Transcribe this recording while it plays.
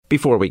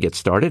Before we get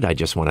started, I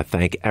just want to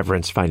thank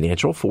Everence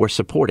Financial for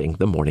supporting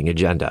the Morning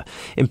Agenda,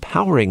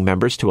 empowering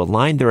members to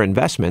align their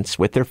investments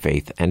with their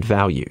faith and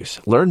values.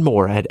 Learn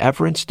more at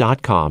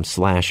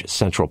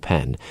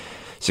everence.com/centralpenn.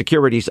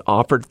 Securities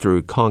offered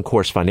through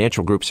Concourse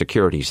Financial Group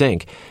Securities,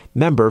 Inc.,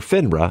 member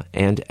FINRA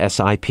and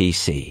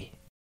SIPC.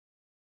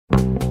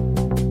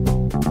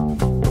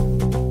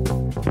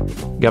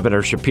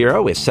 Governor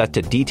Shapiro is set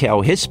to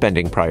detail his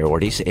spending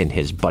priorities in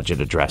his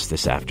budget address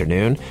this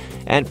afternoon,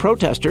 and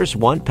protesters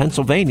want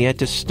Pennsylvania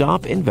to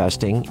stop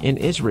investing in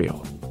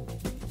Israel.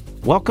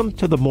 Welcome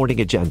to the Morning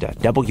Agenda,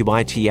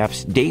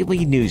 WITF's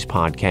daily news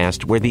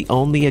podcast where the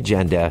only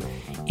agenda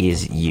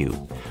is you.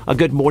 A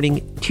good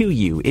morning to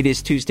you. It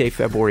is Tuesday,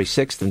 February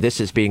 6th, and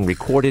this is being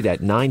recorded at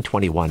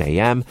 9:21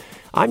 a.m.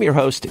 I'm your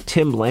host,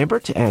 Tim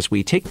Lambert, as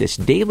we take this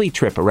daily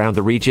trip around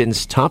the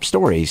region's top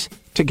stories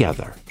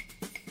together.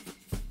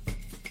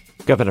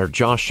 Governor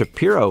Josh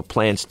Shapiro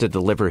plans to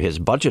deliver his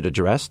budget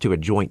address to a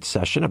joint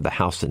session of the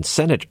House and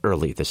Senate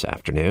early this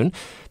afternoon.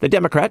 The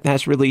Democrat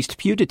has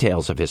released few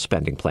details of his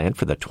spending plan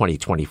for the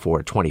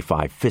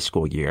 2024-25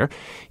 fiscal year.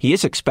 He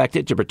is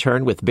expected to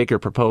return with bigger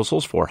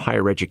proposals for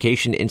higher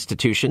education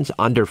institutions,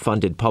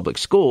 underfunded public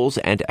schools,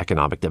 and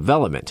economic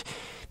development.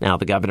 Now,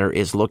 the governor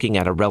is looking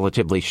at a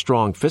relatively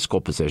strong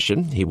fiscal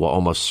position. He will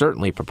almost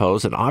certainly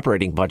propose an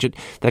operating budget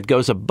that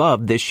goes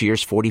above this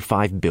year's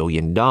 $45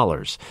 billion.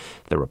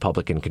 The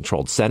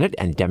Republican-controlled Senate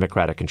and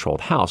Democratic-controlled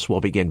House will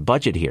begin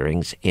budget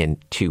hearings in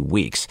 2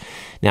 weeks.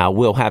 Now,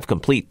 we'll have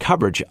complete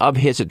coverage of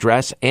his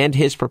address and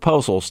his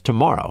proposals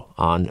tomorrow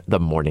on the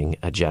Morning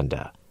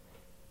Agenda.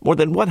 More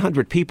than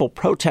 100 people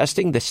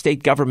protesting the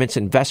state government's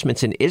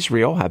investments in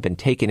Israel have been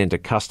taken into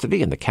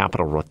custody in the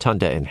Capitol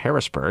Rotunda in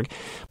Harrisburg.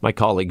 My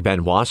colleague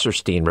Ben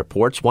Wasserstein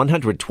reports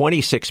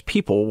 126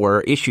 people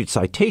were issued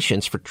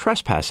citations for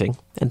trespassing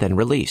and then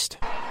released.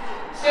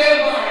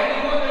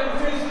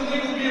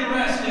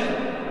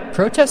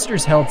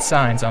 Protesters held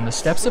signs on the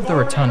steps of the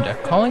rotunda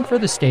calling for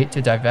the state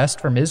to divest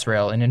from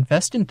Israel and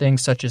invest in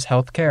things such as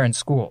healthcare and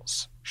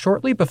schools.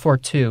 Shortly before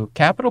 2,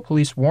 Capitol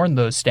Police warned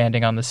those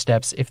standing on the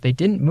steps if they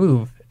didn't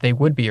move, they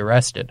would be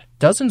arrested.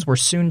 Dozens were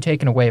soon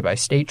taken away by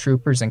state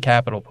troopers and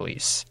Capitol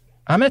Police.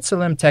 Ahmet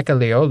Salem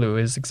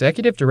Tekaleolu is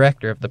executive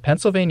director of the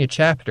Pennsylvania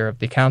chapter of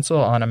the Council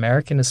on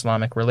American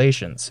Islamic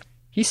Relations.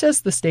 He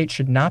says the state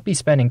should not be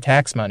spending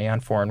tax money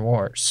on foreign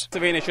wars.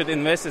 Pennsylvania should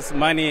invest its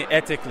money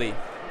ethically.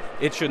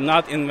 It should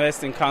not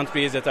invest in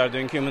countries that are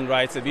doing human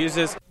rights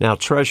abuses. Now,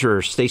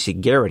 Treasurer Stacey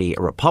Garrity, a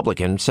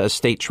Republican, says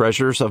state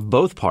treasurers of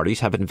both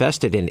parties have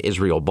invested in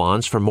Israel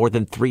bonds for more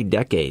than 3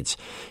 decades.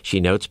 She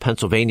notes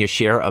Pennsylvania's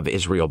share of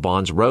Israel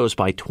bonds rose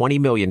by $20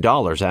 million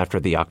after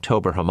the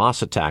October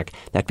Hamas attack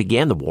that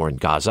began the war in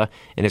Gaza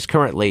and is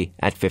currently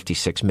at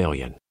 $56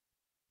 million.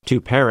 2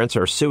 parents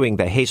are suing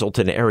the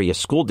Hazleton Area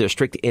School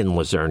District in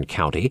Luzerne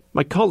County.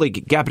 My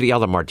colleague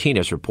Gabriela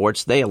Martinez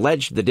reports they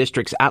allege the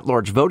district's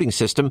at-large voting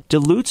system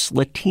dilutes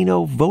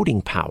Latino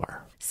voting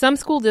power. Some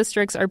school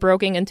districts are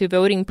broken into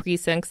voting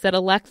precincts that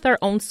elect their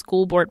own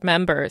school board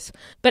members.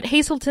 But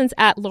Hazleton's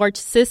at-large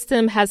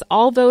system has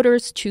all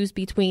voters choose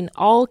between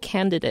all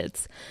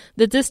candidates.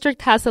 The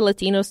district has a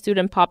Latino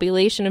student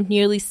population of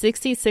nearly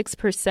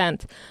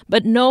 66%,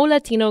 but no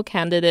Latino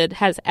candidate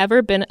has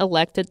ever been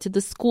elected to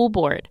the school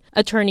board.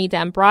 Attorney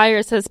Dan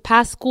Breyer says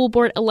past school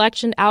board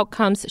election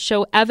outcomes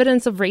show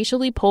evidence of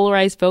racially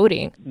polarized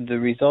voting. The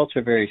results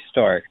are very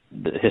stark.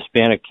 The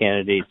Hispanic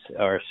candidates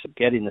are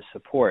getting the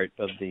support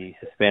of the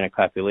Hispanic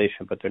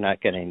population, but they're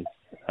not getting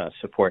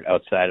support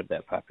outside of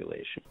that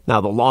population.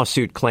 Now, the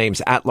lawsuit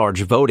claims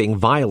at-large voting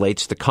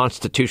violates the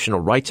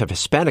constitutional rights of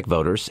Hispanic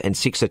voters and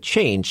seeks a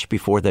change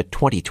before the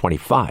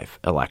 2025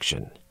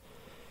 election.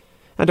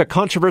 And a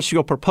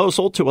controversial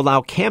proposal to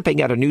allow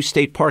camping at a new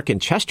state park in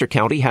Chester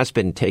County has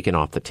been taken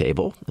off the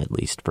table, at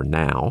least for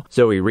now.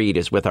 Zoe Reed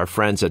is with our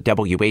friends at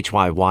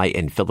WHYY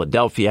in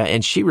Philadelphia,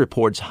 and she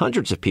reports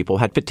hundreds of people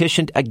had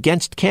petitioned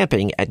against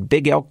camping at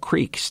Big Elk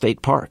Creek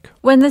State Park.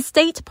 When the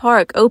state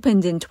park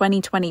opened in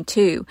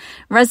 2022,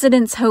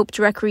 residents hoped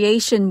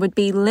recreation would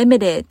be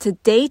limited to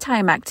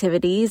daytime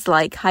activities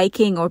like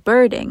hiking or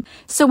birding.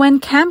 So when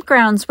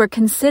campgrounds were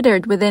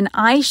considered within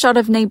eyeshot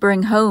of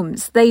neighboring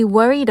homes, they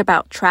worried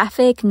about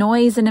traffic,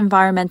 noise, and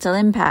environmental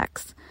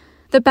impacts.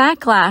 The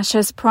backlash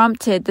has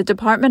prompted the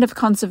Department of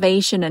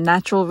Conservation and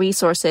Natural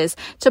Resources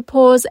to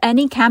pause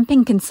any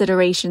camping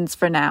considerations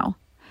for now.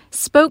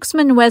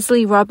 Spokesman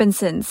Wesley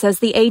Robinson says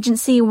the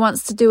agency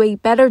wants to do a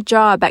better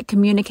job at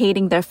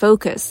communicating their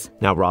focus.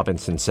 Now,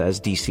 Robinson says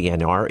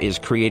DCNR is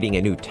creating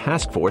a new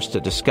task force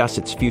to discuss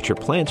its future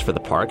plans for the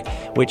park,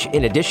 which,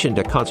 in addition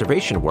to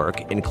conservation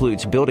work,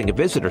 includes building a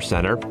visitor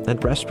center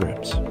and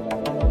restrooms.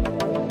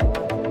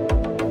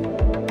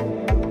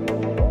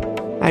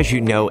 As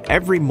you know,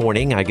 every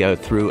morning I go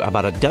through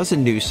about a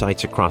dozen news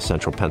sites across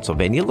central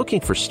Pennsylvania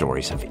looking for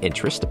stories of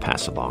interest to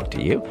pass along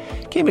to you.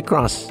 Came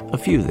across a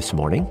few this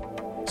morning.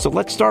 So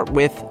let's start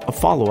with a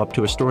follow-up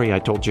to a story I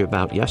told you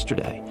about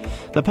yesterday.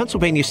 The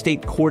Pennsylvania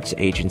State Courts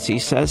Agency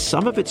says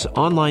some of its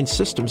online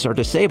systems are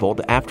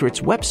disabled after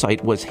its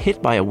website was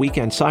hit by a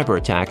weekend cyber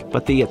attack,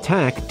 but the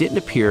attack didn't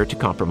appear to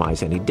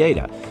compromise any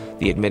data.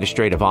 The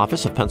Administrative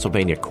Office of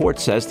Pennsylvania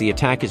Courts says the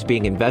attack is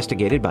being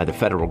investigated by the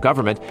federal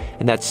government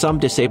and that some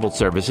disabled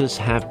services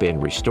have been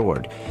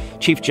restored.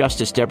 Chief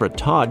Justice Deborah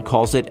Todd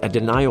calls it a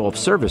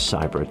denial-of-service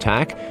cyber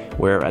attack,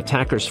 where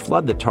attackers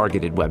flood the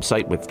targeted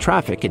website with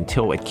traffic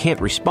until it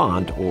can't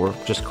respond or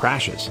just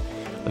crashes.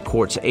 The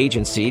court's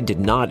agency did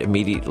not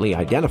immediately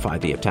identify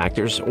the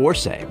attackers or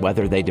say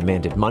whether they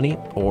demanded money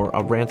or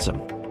a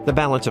ransom. The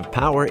balance of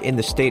power in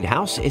the State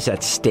House is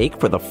at stake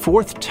for the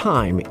fourth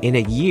time in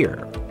a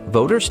year.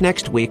 Voters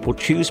next week will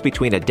choose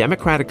between a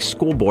Democratic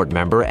school board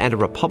member and a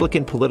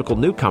Republican political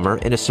newcomer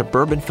in a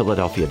suburban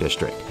Philadelphia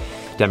district.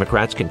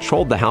 Democrats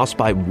controlled the House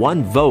by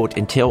one vote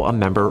until a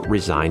member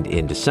resigned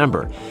in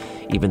December.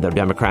 Even though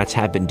Democrats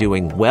have been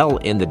doing well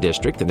in the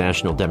district, the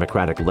National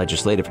Democratic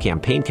Legislative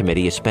Campaign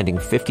Committee is spending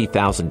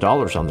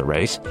 $50,000 on the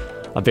race.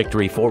 A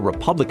victory for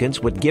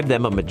Republicans would give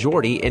them a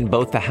majority in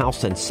both the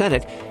House and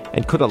Senate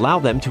and could allow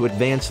them to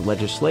advance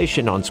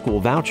legislation on school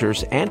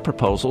vouchers and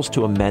proposals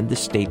to amend the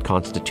state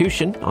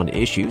constitution on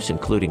issues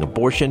including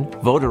abortion,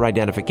 voter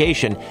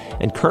identification,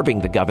 and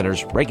curbing the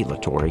governor's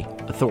regulatory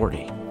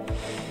authority.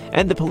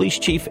 And the police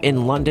chief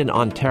in London,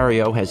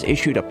 Ontario, has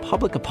issued a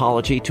public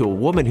apology to a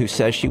woman who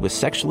says she was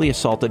sexually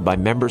assaulted by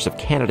members of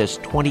Canada's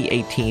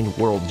 2018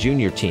 World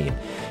Junior team.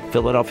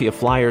 Philadelphia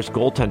Flyers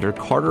goaltender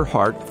Carter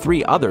Hart,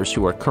 3 others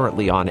who are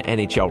currently on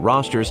NHL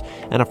rosters,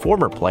 and a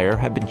former player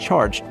have been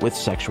charged with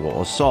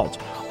sexual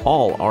assault.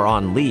 All are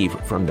on leave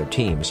from their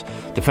teams.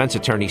 Defense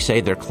attorneys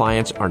say their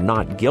clients are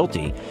not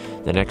guilty.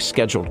 The next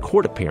scheduled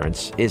court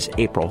appearance is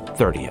April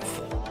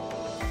 30th.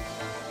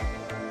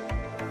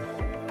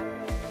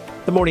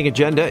 The Morning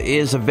Agenda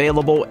is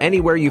available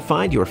anywhere you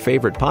find your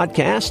favorite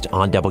podcast,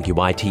 on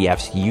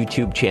WITF's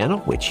YouTube channel,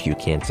 which you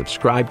can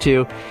subscribe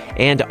to,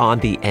 and on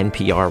the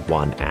NPR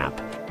One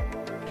app.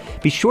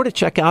 Be sure to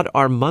check out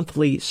our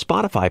monthly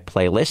Spotify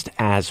playlist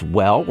as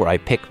well, where I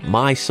pick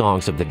my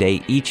songs of the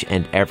day each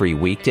and every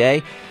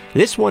weekday.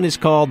 This one is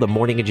called the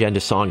Morning Agenda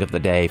Song of the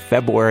Day,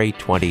 February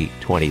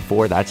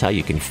 2024. That's how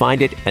you can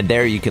find it. And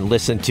there you can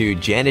listen to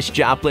Janis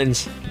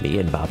Joplin's Me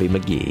and Bobby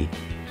McGee.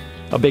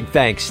 A big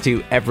thanks to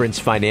Everence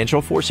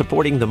Financial for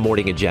supporting the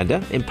Morning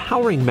Agenda,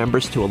 empowering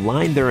members to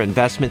align their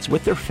investments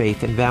with their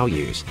faith and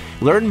values.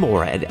 Learn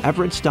more at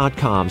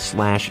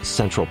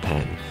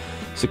everence.com/centralpenn.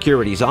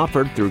 Securities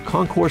offered through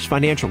Concourse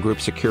Financial Group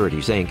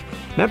Securities, Inc.,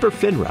 member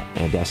FINRA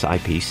and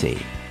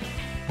SIPC.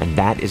 And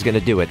that is going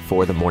to do it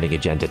for the Morning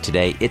Agenda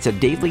today. It's a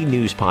daily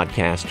news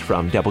podcast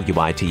from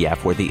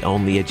WITF where the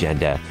only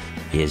agenda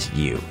is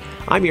you.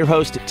 I'm your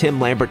host, Tim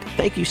Lambert.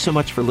 Thank you so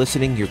much for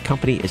listening. Your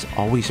company is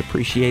always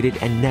appreciated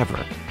and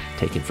never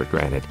taken for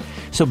granted.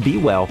 So be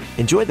well,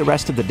 enjoy the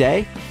rest of the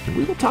day, and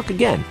we will talk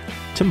again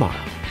tomorrow.